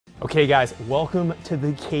Okay guys, welcome to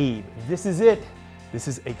the cave. This is it. This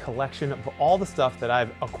is a collection of all the stuff that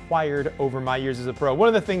I've acquired over my years as a pro. One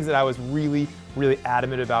of the things that I was really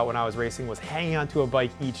adamant about when I was racing was hanging onto a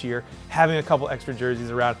bike each year, having a couple extra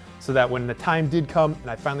jerseys around so that when the time did come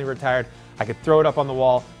and I finally retired, I could throw it up on the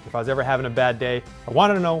wall. If I was ever having a bad day, I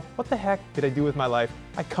wanted to know what the heck did I do with my life?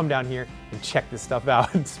 I'd come down here and check this stuff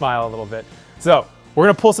out and smile a little bit. So we're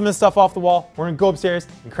gonna pull some of this stuff off the wall. We're gonna go upstairs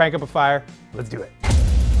and crank up a fire. Let's do it.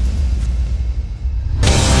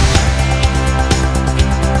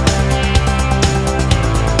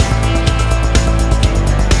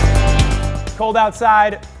 Cold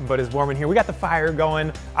outside, but it's warm in here. We got the fire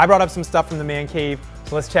going. I brought up some stuff from the man cave,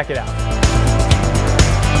 so let's check it out.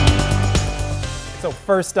 So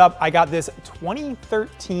first up, I got this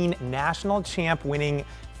 2013 national champ winning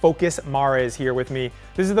Focus Mara is here with me.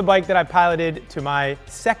 This is the bike that I piloted to my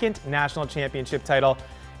second national championship title,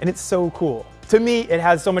 and it's so cool. To me, it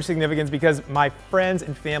has so much significance because my friends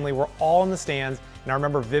and family were all in the stands, and I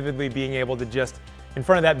remember vividly being able to just, in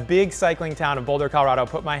front of that big cycling town of Boulder, Colorado,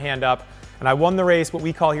 put my hand up, and I won the race, what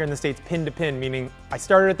we call here in the States pin to pin, meaning I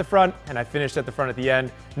started at the front and I finished at the front at the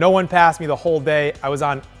end. No one passed me the whole day. I was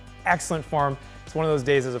on excellent form. It's one of those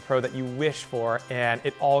days as a pro that you wish for, and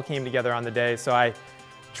it all came together on the day. So I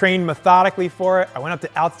trained methodically for it. I went up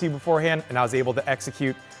to altitude beforehand and I was able to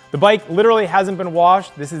execute. The bike literally hasn't been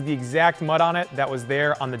washed. This is the exact mud on it that was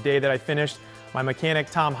there on the day that I finished. My mechanic,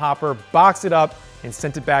 Tom Hopper, boxed it up and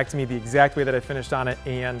sent it back to me the exact way that I finished on it.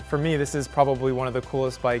 And for me, this is probably one of the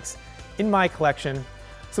coolest bikes in my collection.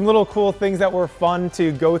 Some little cool things that were fun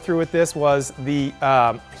to go through with this was the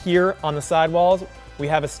here on the sidewalls, we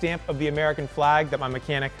have a stamp of the American flag that my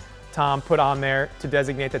mechanic, Tom, put on there to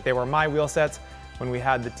designate that they were my wheel sets. When we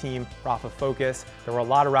had the team Rafa Focus, there were a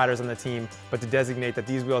lot of riders on the team, but to designate that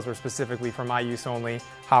these wheels were specifically for my use only,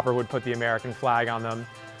 Hopper would put the American flag on them.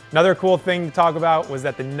 Another cool thing to talk about was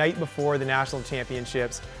that the night before the national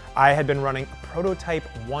championships, I had been running a prototype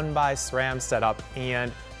 1x-SRAM setup,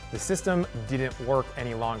 and the system didn't work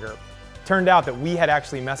any longer. Turned out that we had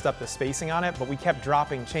actually messed up the spacing on it, but we kept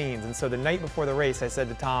dropping chains. And so the night before the race, I said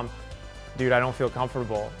to Tom, dude, I don't feel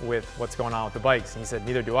comfortable with what's going on with the bikes. And he said,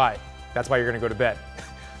 neither do I. That's why you're gonna go to bed.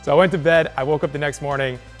 So I went to bed, I woke up the next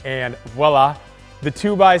morning, and voila, the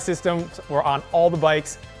 2x systems were on all the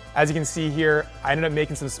bikes. As you can see here, I ended up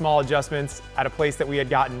making some small adjustments at a place that we had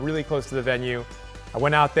gotten really close to the venue. I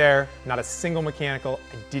went out there, not a single mechanical.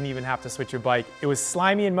 I didn't even have to switch your bike. It was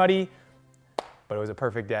slimy and muddy, but it was a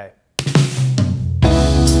perfect day.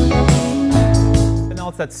 Something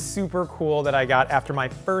else that's super cool that I got after my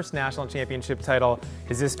first national championship title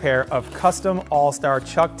is this pair of custom all-star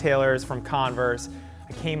Chuck Taylors from Converse.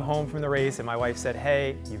 I came home from the race and my wife said,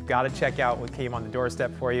 hey, you've got to check out what came on the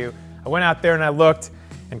doorstep for you. I went out there and I looked,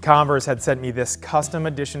 and Converse had sent me this custom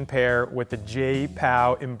edition pair with the J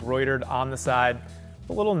POW embroidered on the side.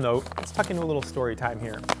 A little note. Let's tuck into a little story time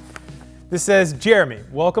here. This says, Jeremy,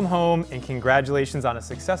 welcome home and congratulations on a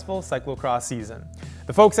successful cyclocross season.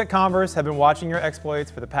 The folks at Converse have been watching your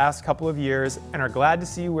exploits for the past couple of years and are glad to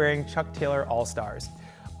see you wearing Chuck Taylor All-Stars.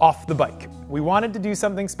 Off the bike. We wanted to do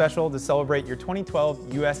something special to celebrate your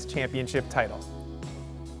 2012 US Championship title.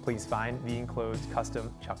 Please find the enclosed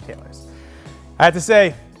custom Chuck Taylors. I have to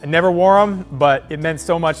say, I never wore them, but it meant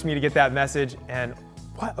so much to me to get that message, and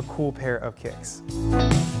what a cool pair of kicks.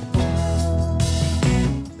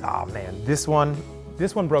 Oh man, this one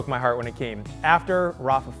broke my heart when it came. After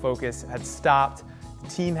Rafa Focus had stopped, the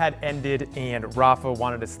team had ended, and Rafa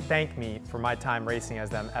wanted to thank me for my time racing as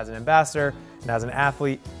them as an ambassador and as an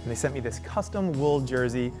athlete, and they sent me this custom wool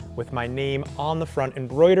jersey with my name on the front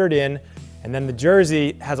embroidered in. And then the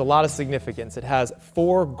jersey has a lot of significance. It has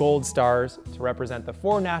 4 gold stars to represent the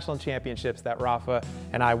 4 national championships that Rafa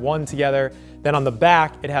and I won together. Then on the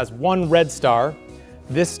back, it has 1 red star.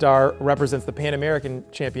 This star represents the Pan American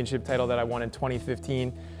Championship title that I won in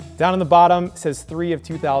 2015. Down on the bottom, it says 3 of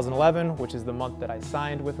 2011, which is the month that I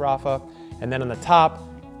signed with Rafa. And then on the top,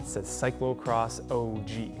 it says Cyclocross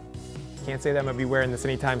OG. Can't say that I'm gonna be wearing this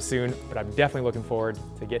anytime soon, but I'm definitely looking forward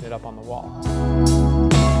to getting it up on the wall.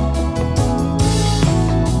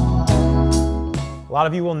 A lot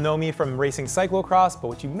of you will know me from racing cyclocross, but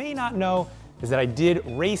what you may not know is that I did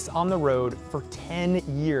race on the road for 10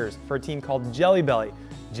 years for a team called Jelly Belly.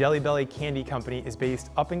 Jelly Belly Candy Company is based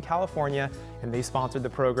up in California, and they sponsored the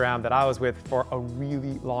program that I was with for a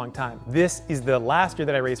really long time. This is the last year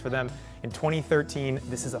that I raced for them in 2013.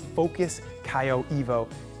 This is a Focus Kaio Evo,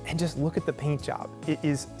 and just look at the paint job. It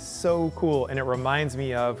is so cool, and it reminds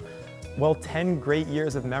me of, well, 10 great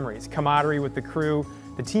years of memories. Camaraderie with the crew,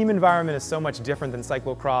 The team environment is so much different than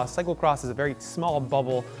cyclocross. Cyclocross is a very small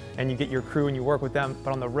bubble and you get your crew and you work with them,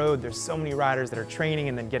 but on the road there's so many riders that are training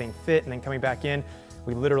and then getting fit and then coming back in.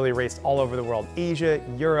 We literally raced all over the world, Asia,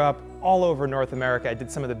 Europe, all over North America. I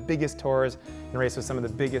did some of the biggest tours and raced with some of the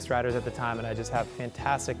biggest riders at the time, and I just have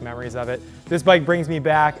fantastic memories of it. This bike brings me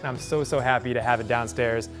back, and I'm so, so happy to have it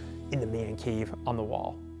downstairs in the man cave on the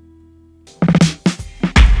wall.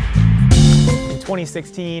 In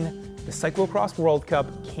 2016, the Cyclocross World Cup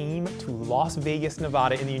came to Las Vegas,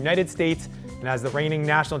 Nevada in the United States, and as the reigning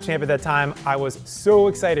national champ at that time, I was so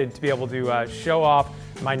excited to be able to show off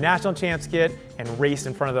my national champs kit and race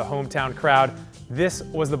in front of the hometown crowd. This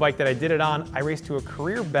was the bike that I did it on. I raced to a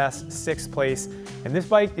career best 6th place, and this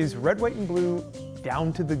bike is red, white, and blue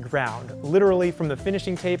down to the ground, literally from the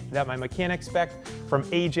finishing tape that my mechanics spec'd from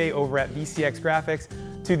AJ over at VCX Graphics,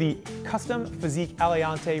 to the custom Physique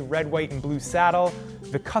Alliante red, white, and blue saddle,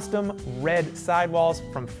 the custom red sidewalls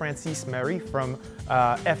from Francis Marie from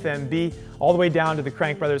FMB, all the way down to the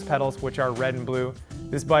Crank Brothers pedals, which are red and blue.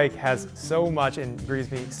 This bike has so much and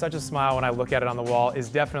brings me such a smile when I look at it on the wall.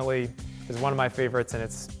 Is one of my favorites, and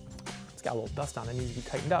it's got a little dust on it. It needs to be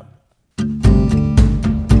tightened up.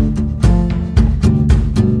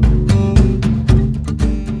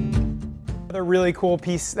 Another really cool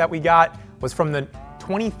piece that we got was from the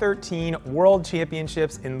 2013 World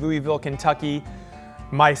Championships in Louisville, Kentucky.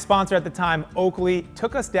 My sponsor at the time, Oakley,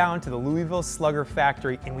 took us down to the Louisville Slugger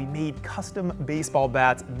factory and we made custom baseball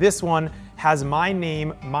bats. This one has my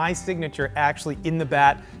name, my signature actually in the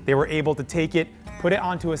bat. They were able to take it, put it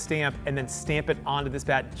onto a stamp, and then stamp it onto this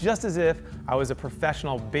bat just as if I was a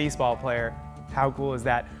professional baseball player. How cool is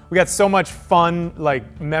that? We got so much fun,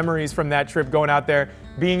 memories from that trip, going out there,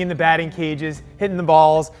 being in the batting cages, hitting the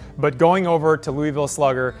balls, but going over to Louisville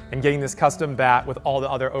Slugger and getting this custom bat with all the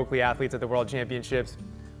other Oakley athletes at the World Championships.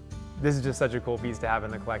 This is just such a cool piece to have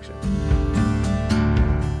in the collection.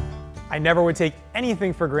 I never would take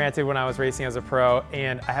anything for granted when I was racing as a pro,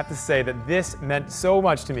 and I have to say that this meant so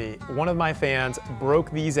much to me. One of my fans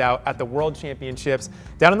broke these out at the World Championships.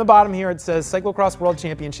 Down on the bottom here it says Cyclocross World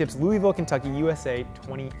Championships, Louisville, Kentucky, USA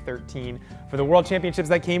 2013. For the World Championships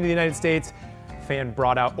that came to the United States, a fan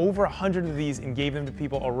brought out over 100 of these and gave them to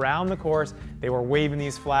people around the course. They were waving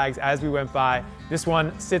these flags as we went by. This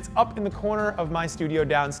one sits up in the corner of my studio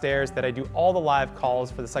downstairs that I do all the live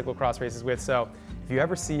calls for the cyclocross races with, so if you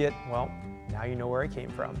ever see it, well, now you know where it came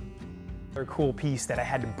from. Another cool piece that I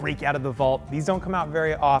had to break out of the vault, these don't come out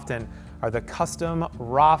very often, are the custom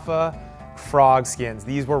Rafa frog skins.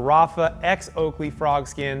 These were Rafa ex-Oakley frog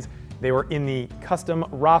skins. They were in the custom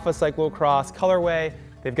Rafa Cyclocross colorway.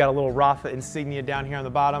 They've got a little Rafa insignia down here on the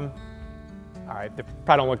bottom. All right, they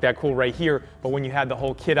probably don't look that cool right here, but when you had the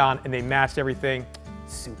whole kit on and they matched everything,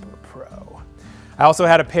 super pro. I also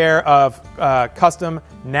had a pair of custom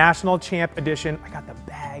National Champ Edition. I got the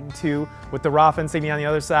bag too with the Rafa insignia on the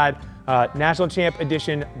other side. National Champ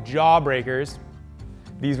Edition Jawbreakers.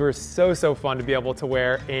 These were so, so fun to be able to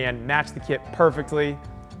wear and match the kit perfectly.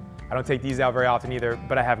 I don't take these out very often either,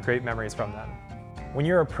 but I have great memories from them. When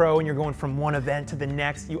you're a pro and you're going from one event to the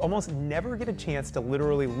next, you almost never get a chance to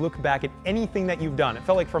literally look back at anything that you've done. It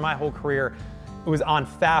felt like for my whole career, it was on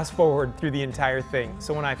fast forward through the entire thing.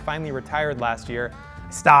 So when I finally retired last year, I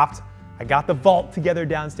stopped, I got the vault together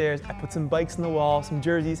downstairs, I put some bikes on the wall, some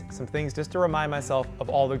jerseys, some things just to remind myself of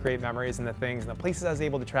all the great memories and the things and the places I was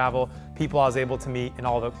able to travel, people I was able to meet, and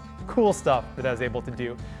all the cool stuff that I was able to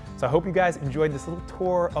do. So I hope you guys enjoyed this little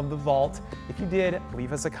tour of the vault. If you did,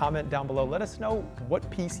 leave us a comment down below. Let us know what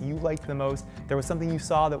piece you liked the most. If there was something you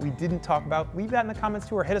saw that we didn't talk about, leave that in the comments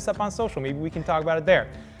too, or hit us up on social. Maybe we can talk about it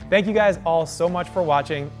there. Thank you guys all so much for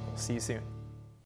watching. We'll see you soon.